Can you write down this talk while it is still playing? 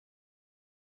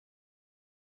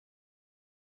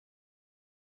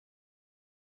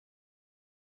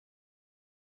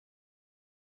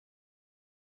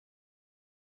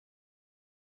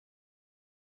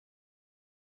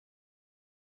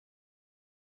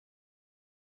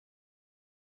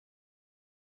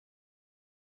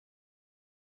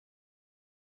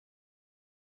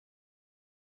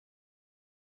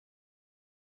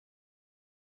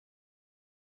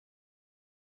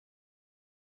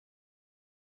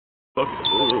Huh?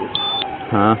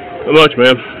 Not much,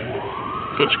 man.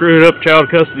 Screwed up child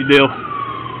custody deal.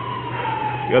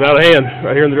 Got out of hand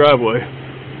right here in the driveway.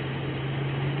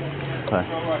 Okay.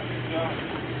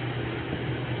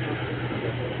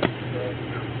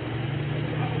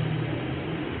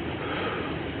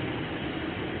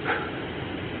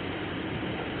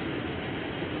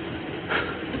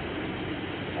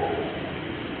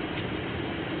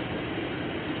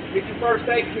 Get your first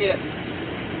aid kit.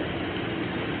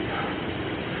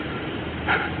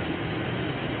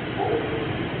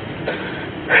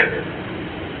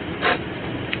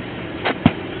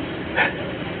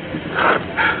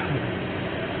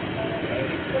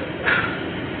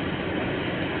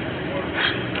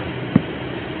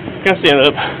 Can I stand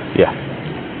up? Yeah.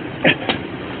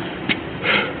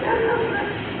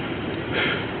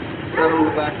 Right on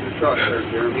the back of the truck there,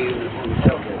 Jeremy, on the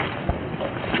tailgate.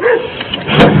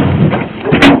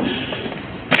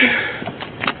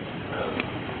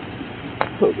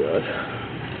 Oh, God.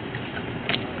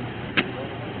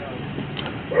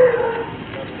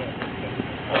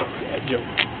 Yeah, Joe.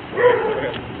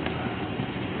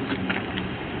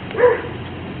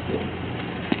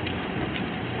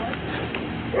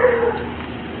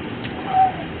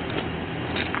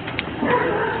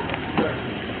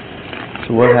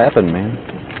 So what happened, man?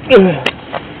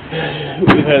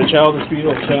 We've had a child dispute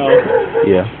on the child.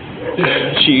 Yeah.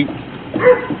 She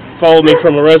followed me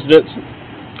from a residence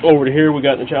over to here. We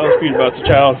got in a child dispute about the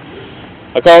child.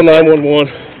 I called 911,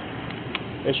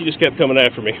 and she just kept coming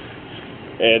after me.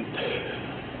 And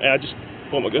I just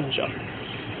pulled my gun and shot her.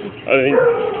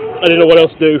 I didn't know what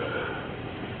else to do.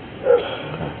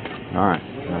 All right.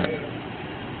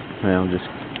 Well, just.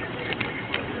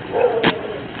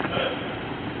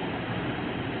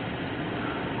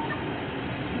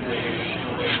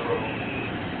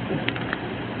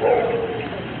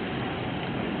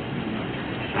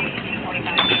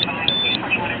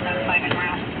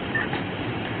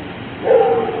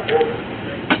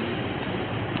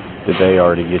 Did they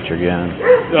already get your gun?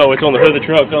 No, it's on the hood of the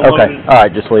truck. Okay. All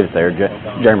right. Just leave it there,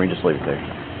 Jeremy. Just leave it there.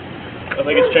 I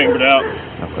think it's chambered out.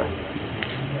 Okay.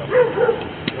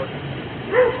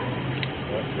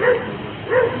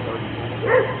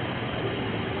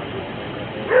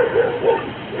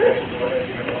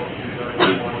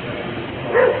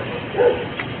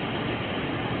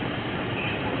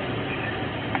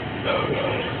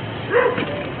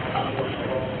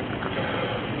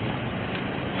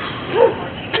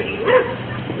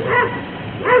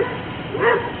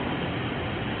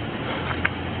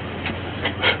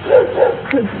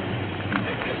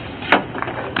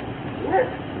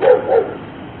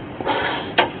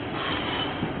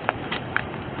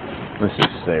 Let's just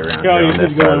stay around here on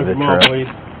this side of the truck.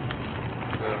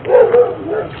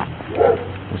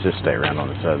 Let's just stay around on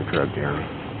the side of the truck, Jeremy.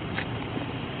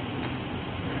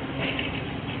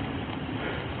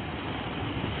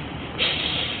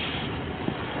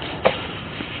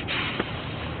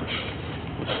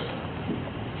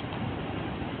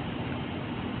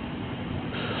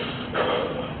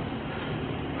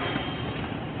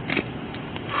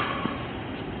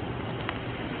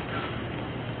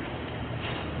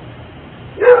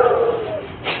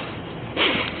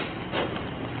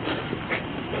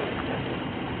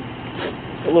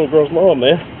 The little girl's mom,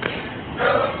 man.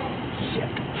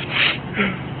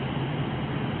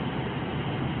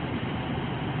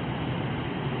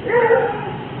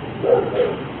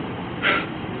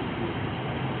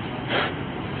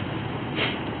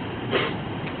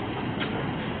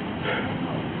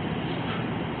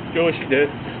 Joe, is she dead?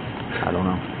 I don't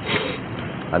know.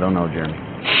 I don't know, Jeremy.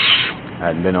 I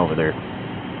hadn't been over there.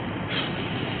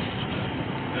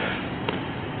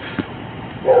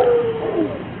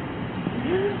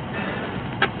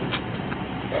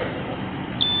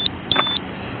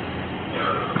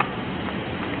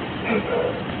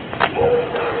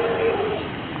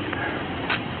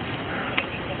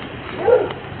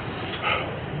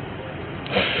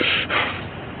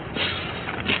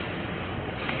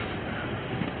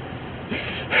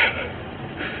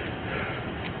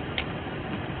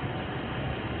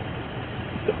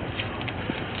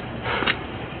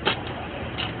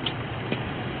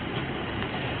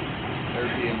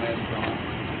 There's the EMS on.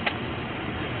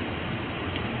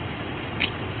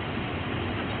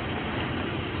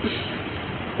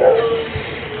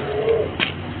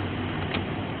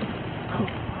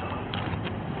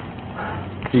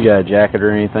 You got a jacket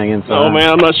or anything inside? No, man,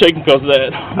 I'm not shaking because of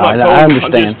that. I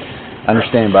understand. I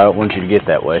understand, but I don't want you to get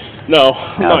that way. No,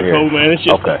 I'm not cold, man. It's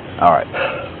just... Okay, all right.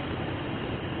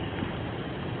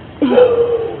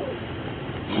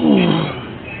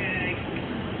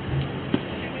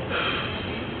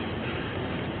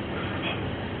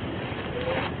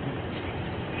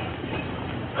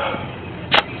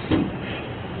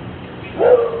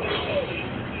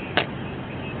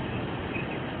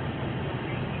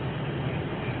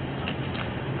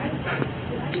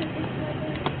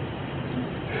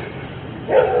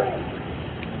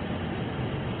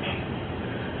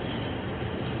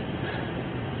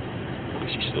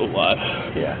 still alive.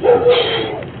 Yeah.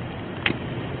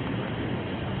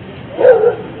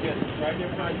 Right there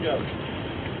behind Joe.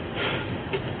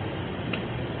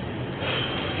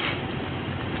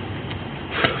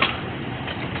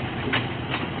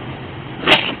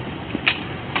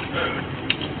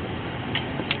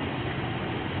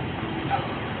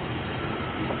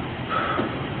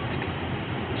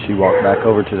 She walked back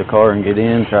over to the car and get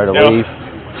in, try to Yeah. leave.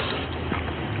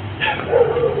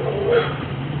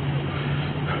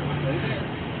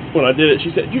 When I did it,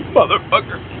 she said, "You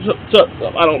motherfucker." So,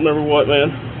 I don't remember what, man.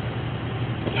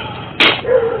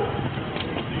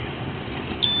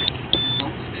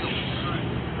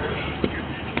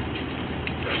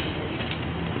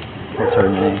 What's her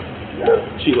name?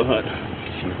 Sheila Hunt.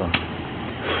 Sheila.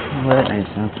 Well, that name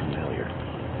sounds familiar.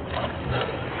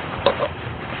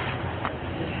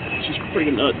 She's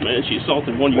freaking nuts, man. She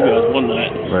assaulted one of you guys one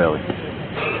night. Really?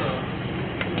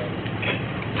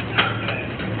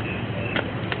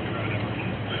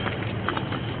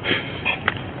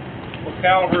 What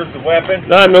caliber is the weapon?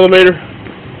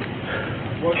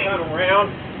 9mm. What kind of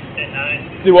round?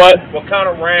 Do what? What kind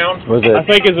of round? Was it I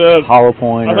think it's a. hollow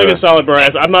point? I think it's solid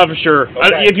brass. I'm not for sure.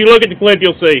 Okay. If you look at the clip,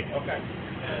 you'll see. Okay.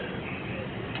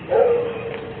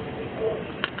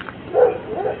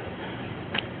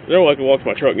 They're like to walk to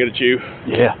my truck and get a chew.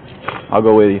 Yeah. I'll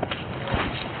go with you.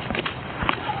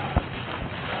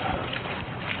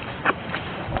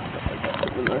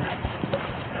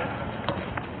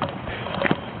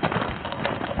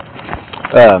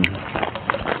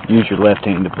 Use your left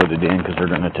hand to put it in because they're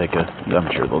going to take a, I'm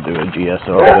sure they'll do a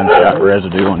GSO gunshot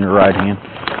residue on your right hand.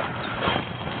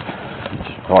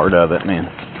 It's part of it, man.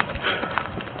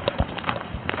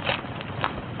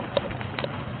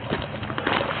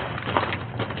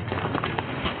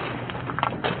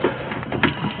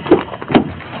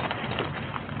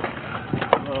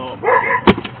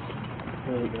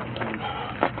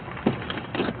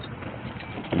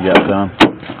 You got some?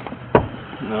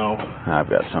 No. I've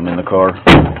got some in the car.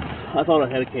 I thought I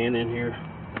had a can in here.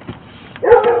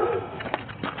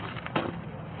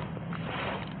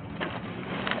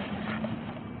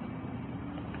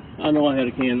 I know I had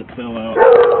a can that fell out.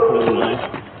 Really nice.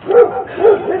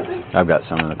 I've got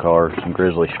some in the car. Some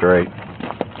Grizzly Straight.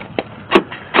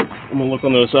 I'm gonna look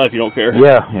on the other side if you don't care.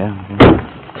 Yeah, yeah.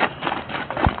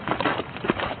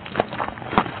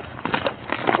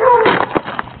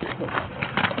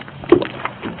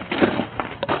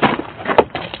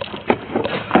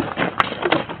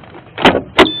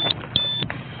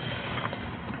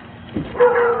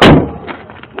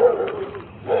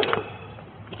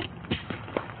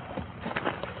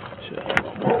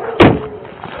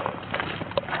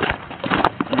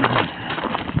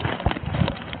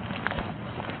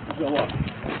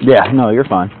 Yeah, no, you're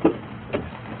fine.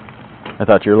 I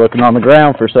thought you were looking on the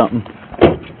ground for something.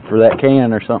 For that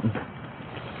can or something.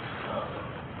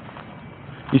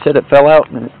 You said it fell out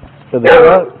of the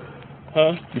truck?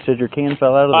 Huh? You said your can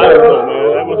fell out of I the don't know,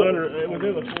 man. It was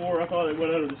in the floor. I thought it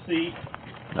went under the seat.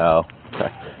 Oh, okay.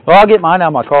 Well, I'll get mine out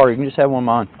of my car. You can just have one of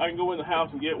mine. I can go in the house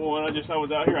and get one. I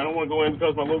was out here. I don't want to go in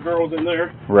because my little girl's in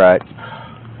there. Right.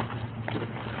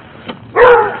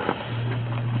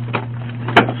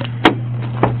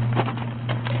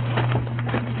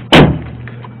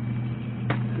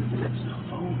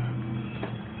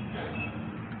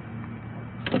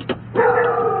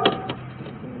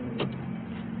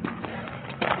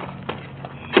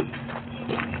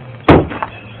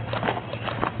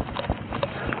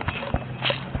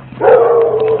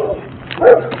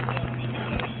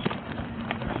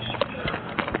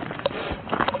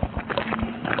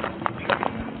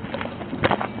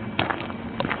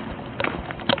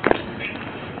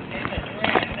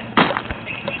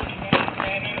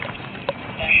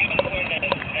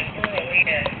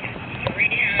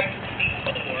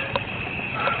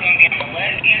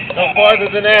 No farther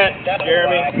than that,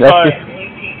 Jeremy.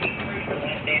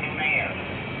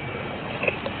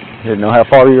 Didn't know how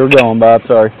far you were going, Bob.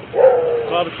 Sorry.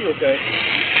 Bob, is she okay?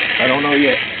 I don't know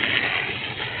yet.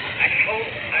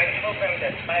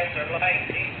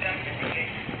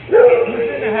 Who's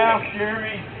in the house,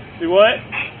 Jeremy? Do what?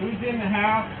 Who's in the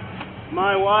house?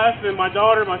 My wife and my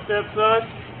daughter, my stepson.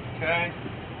 Okay.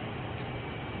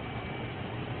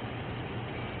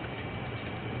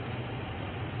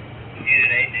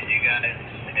 Did you guys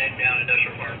head down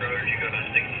Industrial Park Road or did you go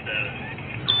to 67?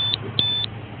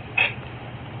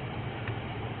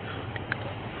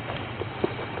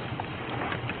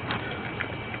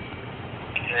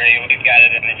 We've got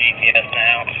it in the GPS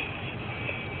now.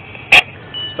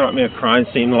 Start me a crime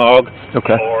scene log.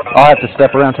 Okay. I'll have to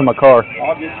step around to my car.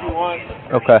 I'll get you one.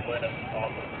 Okay.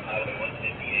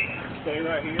 Stay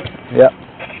right here. Yep.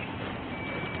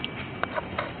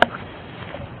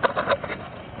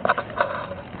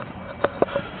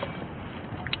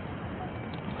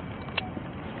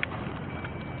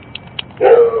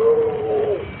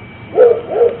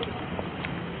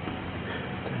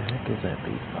 Where's that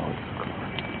beast? Oh, it's in the car.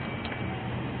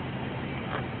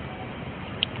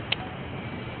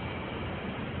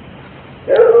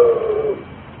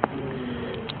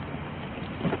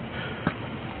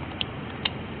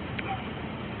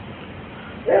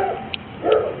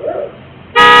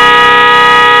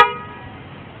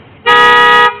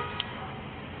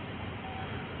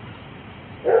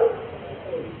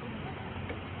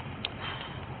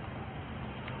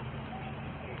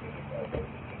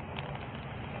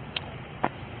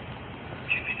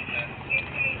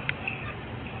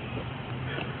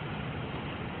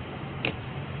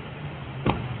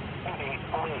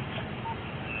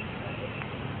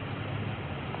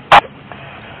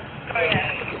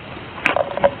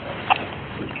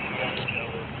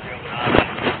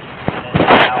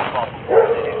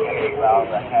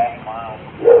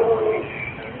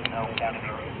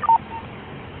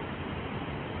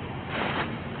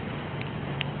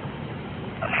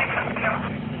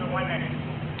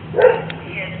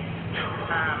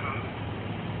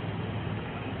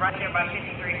 Right there by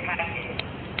 53 package.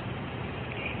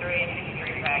 53 and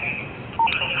 53 package.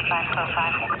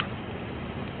 5505.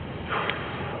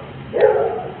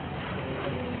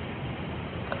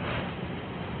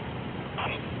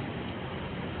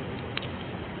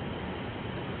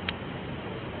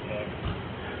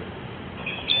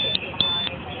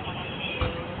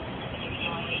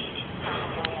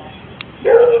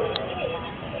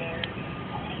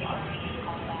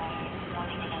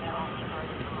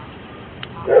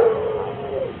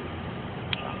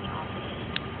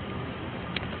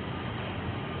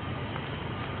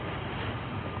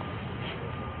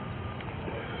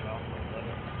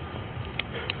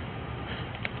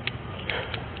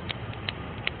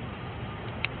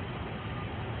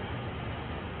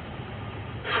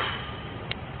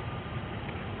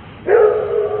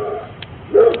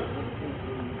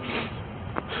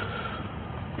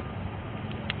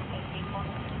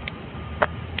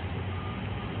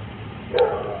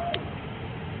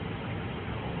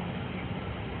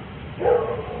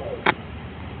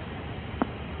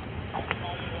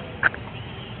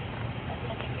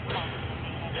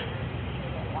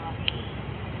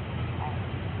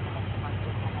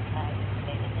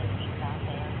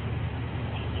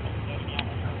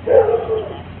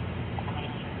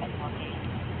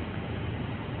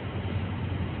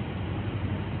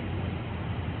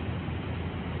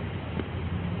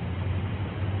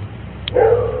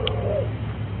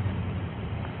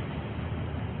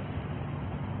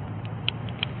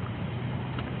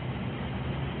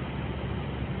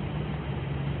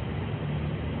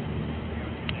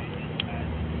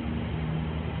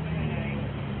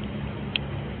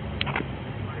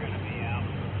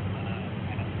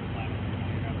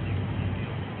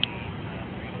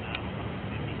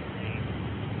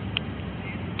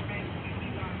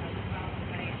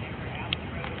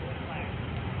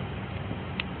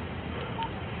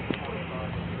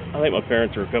 I think my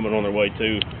parents are coming on their way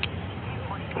too.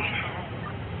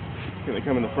 Can they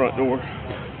come in the front door?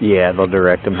 Yeah, they'll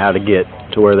direct them how to get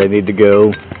to where they need to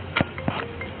go.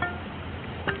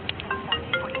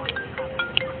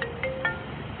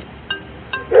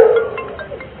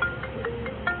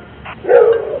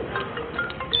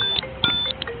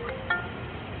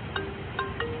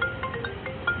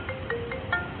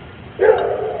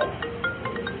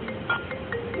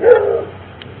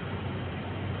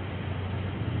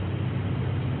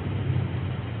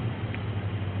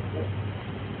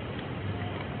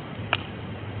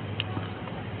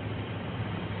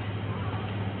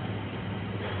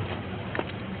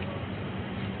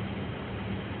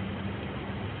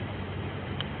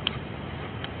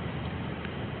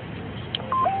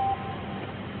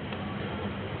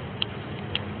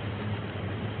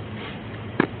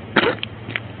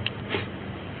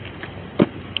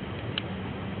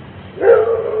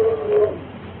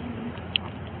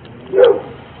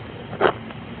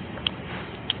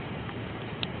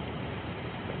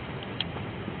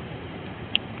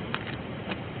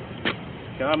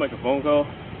 Can I make a phone call?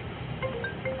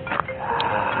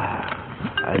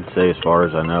 I'd say as far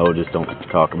as I know, just don't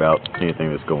talk about anything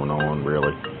that's going on,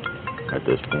 really, at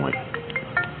this point.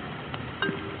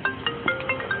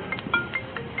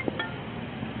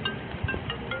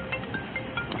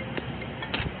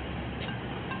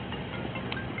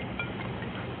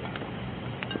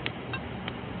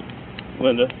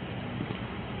 Linda.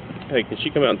 Hey, can she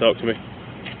come out and talk to me?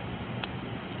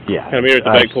 Yeah. Can I meet her at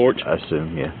the back porch? I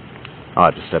assume, yeah. I'll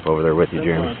have to step over there with you,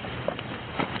 Jeremy.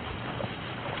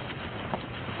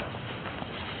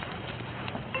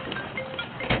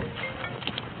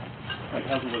 Hey,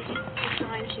 how's Alyssa?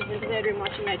 Fine, she's in the bedroom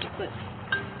watching Magic Flip.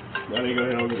 I need to go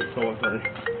ahead and get a call in front of you.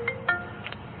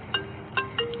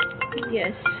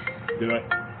 Yes. Do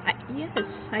I? Yes,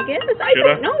 I guess. I Should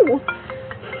don't know.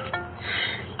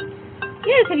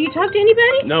 Yes, have you talked to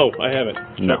anybody? No, I haven't.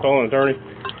 Should No. I call an attorney?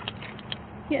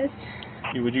 Yes.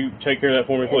 Would you take care of that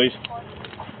for me, please?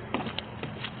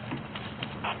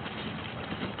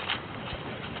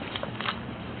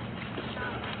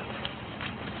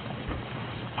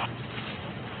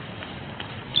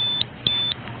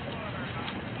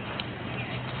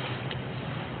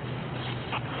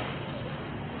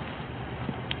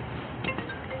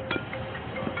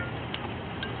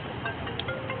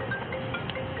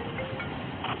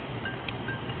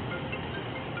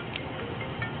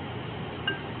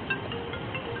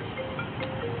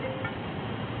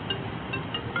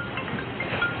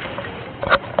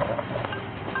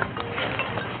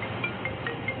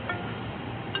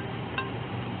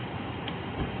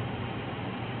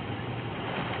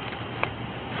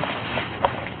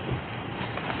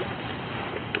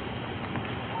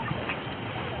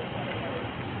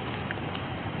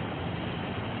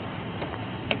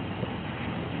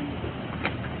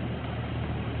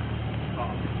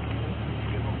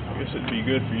 I guess it'd be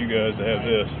good for you guys to have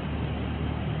this.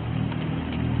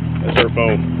 That's her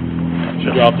phone.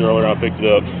 She dropped it earlier, I picked it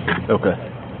up. Okay.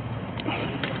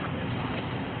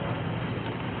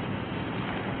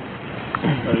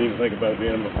 I didn't even think about it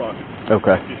being in my pocket.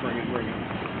 Okay. Just ring it.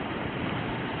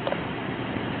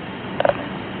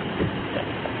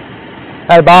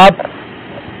 Hey, Bob.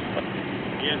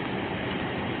 Yes.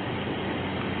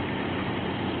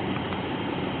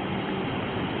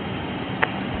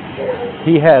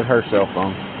 He had her cell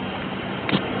phone.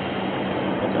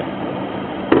 Okay.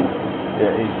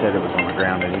 Yeah, he said it was on the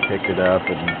ground and he picked it up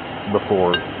and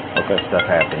before stuff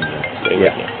happened. Stay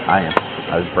with me. Yeah, I am.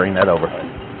 I was bringing that over.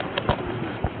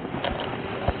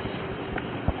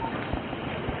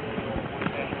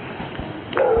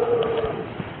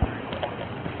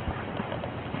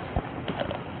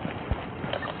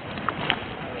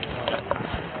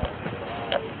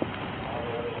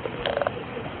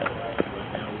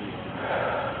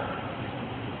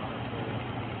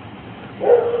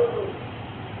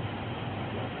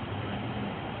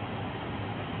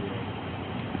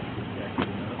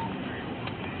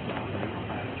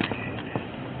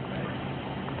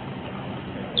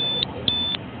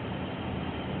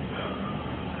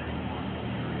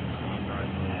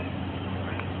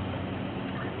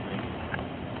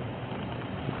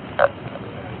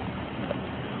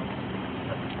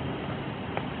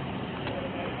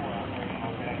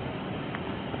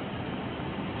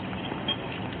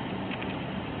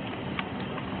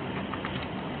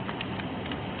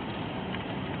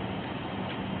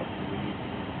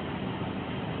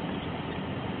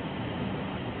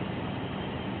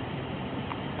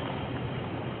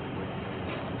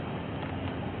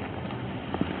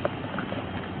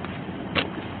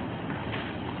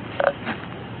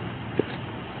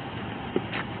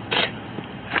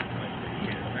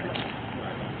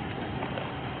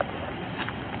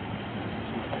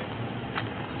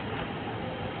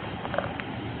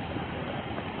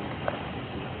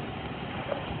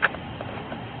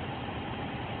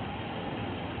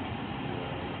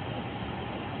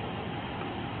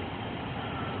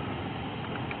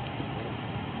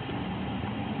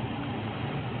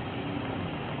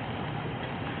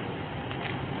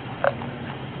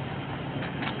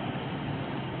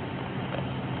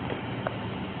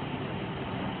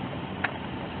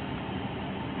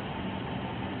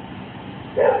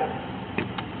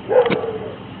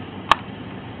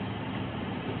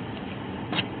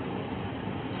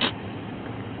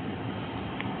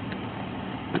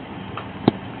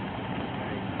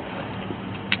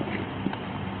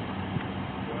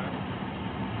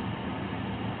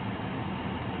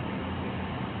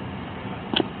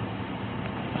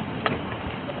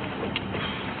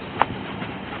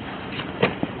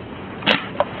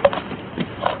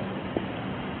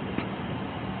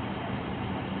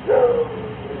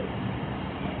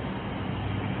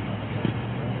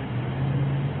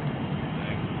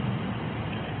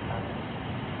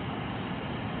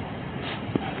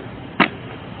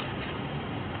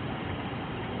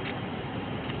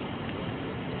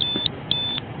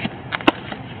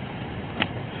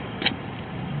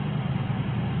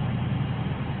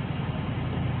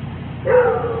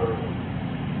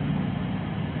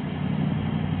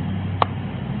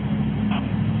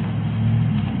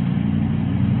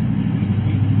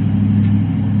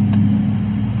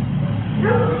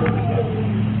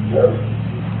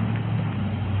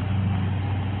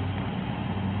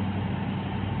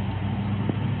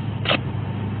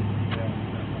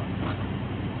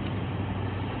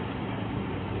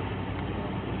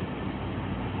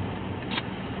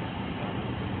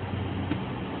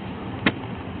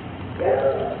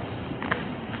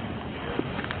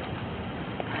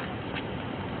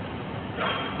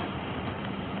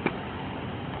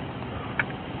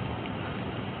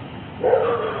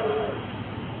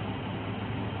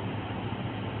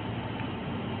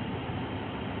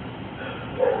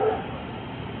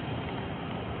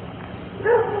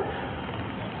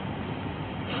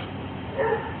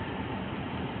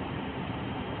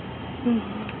 Can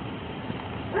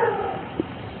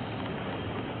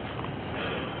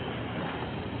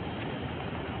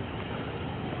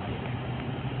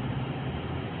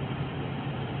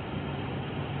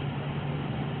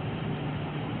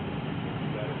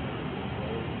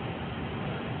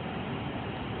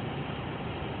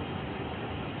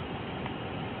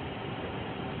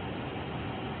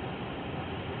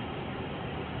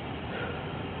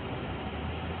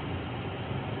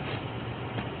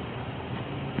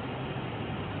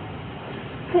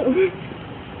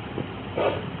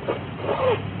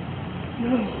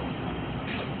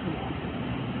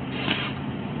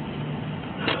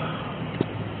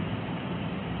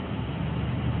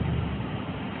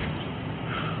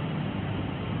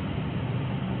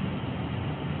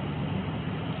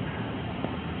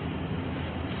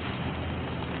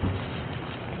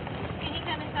you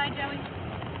come inside, Joey?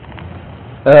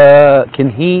 Can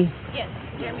he? Yes,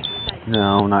 Jeremy can inside.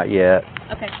 No, not yet.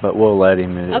 Okay. But we'll let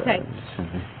him. Okay.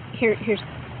 Here's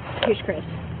Chris.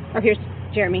 Or here's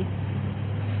Jeremy.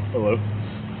 Hello.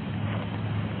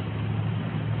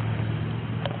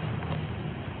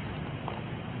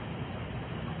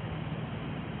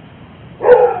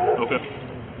 Okay.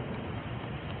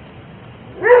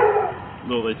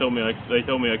 No, they told me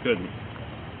I couldn't.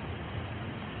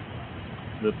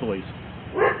 The police.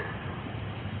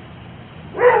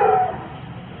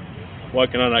 Why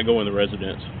can I not go in the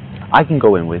residence? I can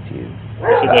go in with you.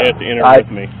 They said they have to enter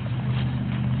with me.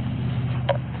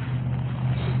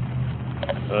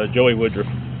 Joey Woodruff.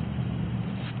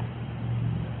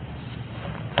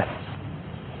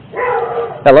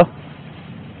 Hello?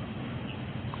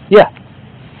 Yeah.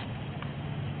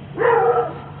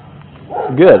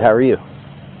 Good, how are you?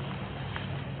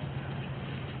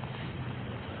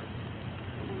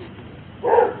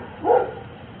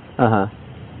 Uh-huh.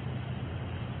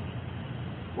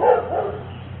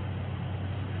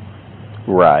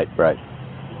 Right, right.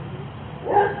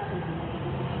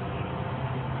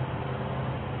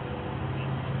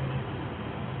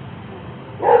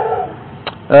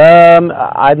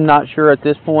 I'm not sure at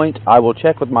this point. I will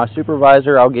check with my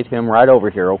supervisor. I'll get him right over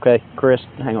here, okay? Chris,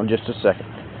 hang on just a second.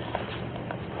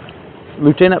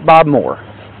 Lieutenant Bob Moore.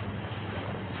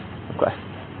 Okay.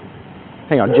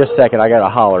 Hang on just a second. I got a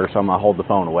holler, so I'm going to hold the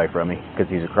phone away from me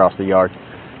because he's across the yard.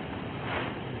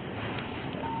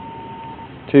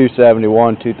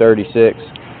 271, 236.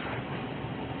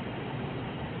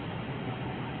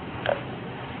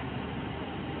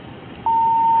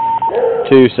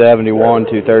 Two 71,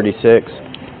 236.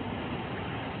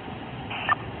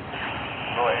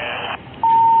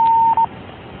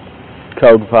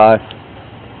 Code 5.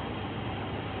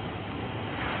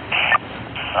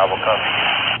 I will come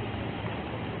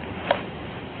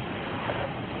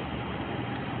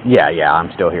to you. Yeah,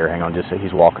 I'm still here. Hang on, just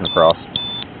he's walking across.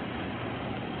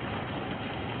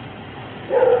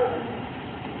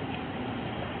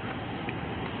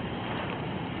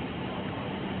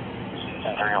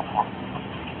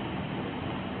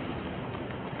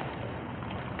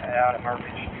 Out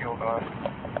emergency fuel gun.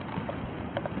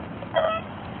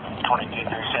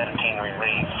 22-317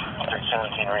 relief.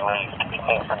 317 relief. He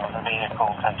came from the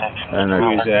vehicle contention.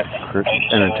 Who's that?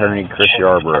 An attorney, Chris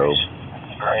Yarborough.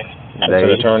 That's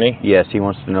an attorney? Yes, he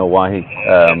wants to know why he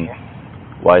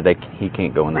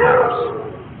can't go in the house.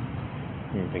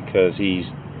 Because he's.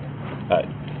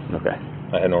 Okay.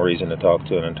 I had no reason to talk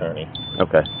to an attorney.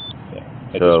 Okay. Yeah,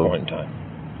 at this point in time.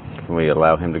 Can we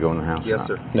allow him to go in the house? Yes,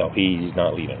 sir. No, he's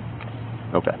not leaving.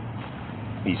 Okay.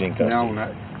 He's in custody. No,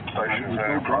 not.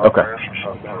 Okay.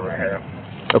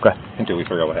 Okay. Until we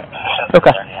figure out what happened.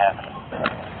 Okay.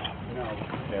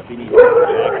 Yeah, if he needs to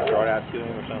throw it out to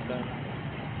him or something.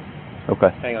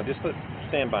 Okay. Hang on, just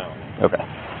stand by on it. Okay.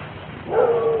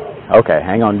 Okay,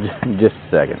 hang on just a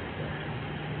second.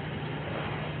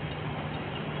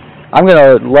 I'm going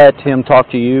to let him talk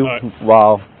to you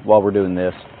while we're doing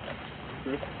this.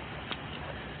 Chris?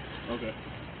 Okay.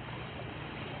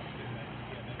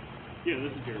 Yeah,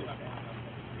 this is Jeremy.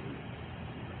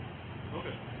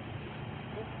 Okay.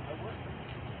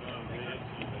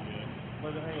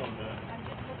 Well, hang on a minute.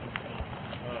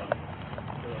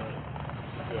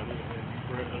 Okay.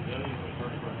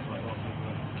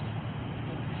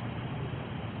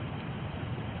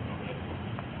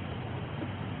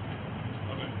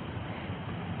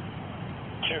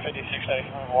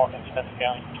 256 walk in Smith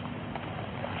County.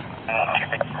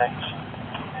 256.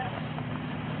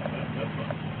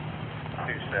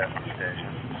 270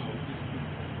 station.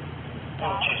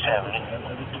 270.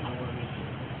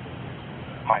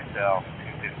 Myself,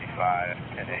 255,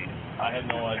 10-8. I had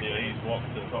no idea. He's walked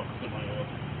to talk to somebody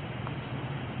else.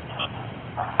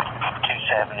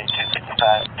 270,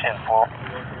 255,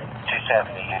 10-4.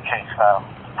 270, your case file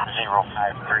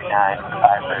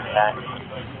 0539539.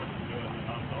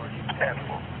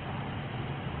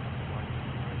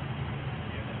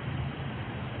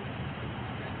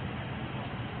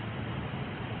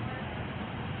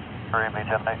 Hurry, me,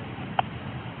 Jimmy.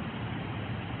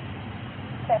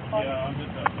 Yeah, I'm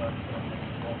just outside. I'm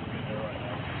walking in there right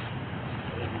now.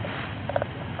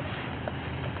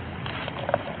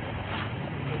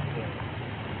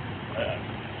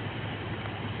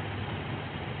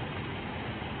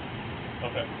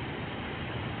 Okay.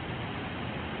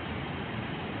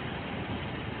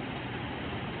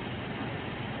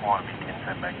 One, if you can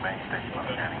send back main station,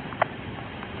 County.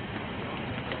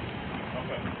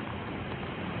 Okay.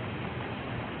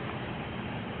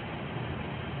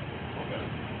 Okay.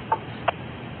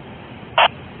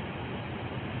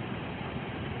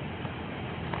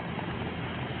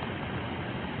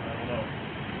 I don't know.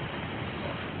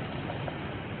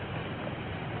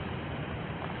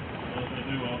 Well, if they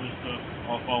do,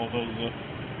 I'll follow those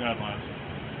guidelines.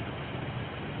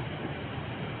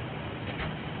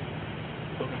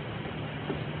 Okay.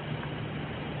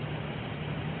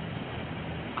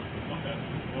 Okay.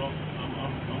 Well, I'm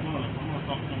gonna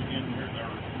talk to them again here, or I'm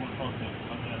gonna talk to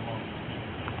my dad along.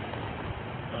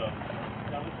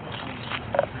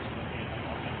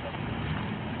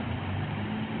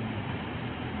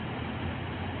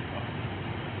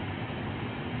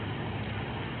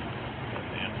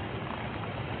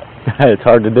 It's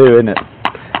hard to do, isn't it?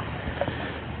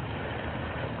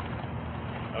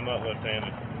 I'm not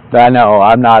left-handed. I know,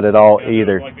 I'm not at all Can I do it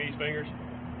either. like these fingers?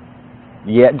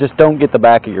 Yeah, just don't get the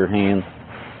back of your hand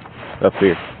up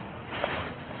here.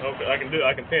 Okay, I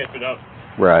can pinch it up.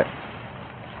 Right.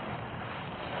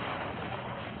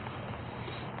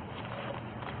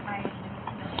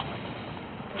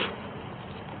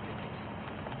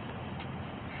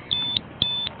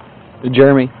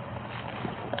 Jeremy,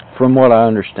 from what I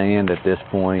understand, at this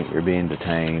point, you're being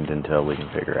detained until we can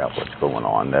figure out what's going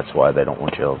on. That's why they don't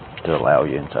want you to allow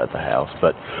you inside the house.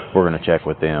 But we're going to check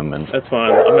with them. And That's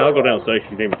fine. I mean, I'll go down the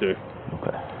station if you need me to.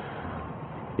 okay.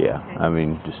 Yeah, I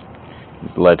mean, just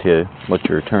let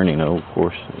your attorney know, of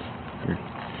course, you're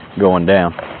going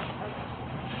down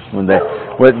when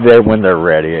they're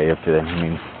ready. If they, I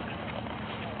mean.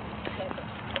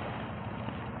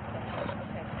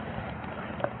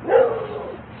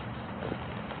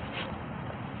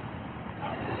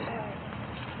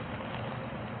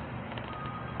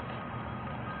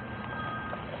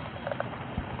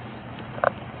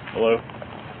 Hello?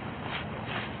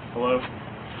 Hello?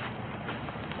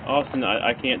 Austin,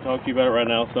 I can't talk to you about it right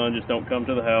now, son. Just don't come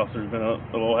to the house. There's been a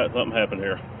little something happened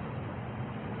here.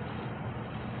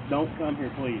 Don't come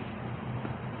here, please.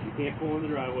 You can't pull in the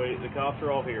driveway. The cops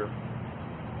are all here.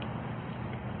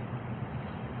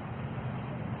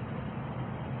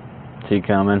 Is he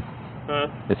coming? Huh?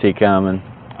 Is he coming?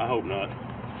 I hope not.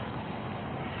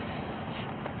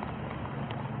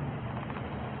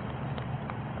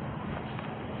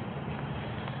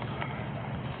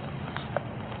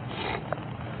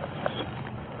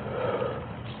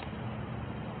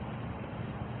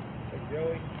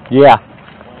 Yeah.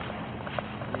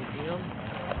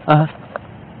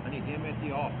 I need him at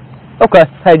the office. Okay.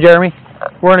 Hey, Jeremy,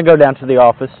 we're going to go down to the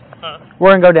office. Huh?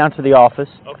 We're going to go down to the office.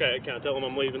 Okay, can I tell them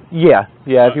I'm leaving? Yeah.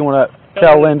 If you want to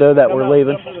tell Linda that we're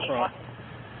leaving. Come to the front.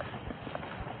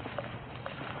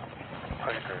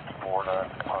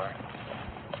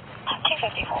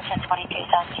 254 1022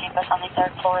 South Campus on the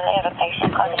 3rd floor. They have a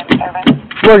patient causing a disturbance.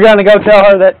 We're going to go tell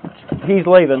her that he's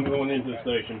I'm leaving. going into the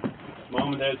station.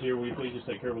 Mom and Dad's here. Will you please just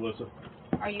take care of Alyssa?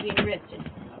 Are you being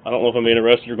arrested? I don't know if I'm being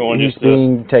arrested or going He's just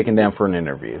being taken down for an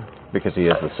interview because he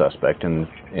is the suspect in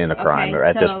a crime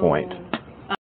at this point.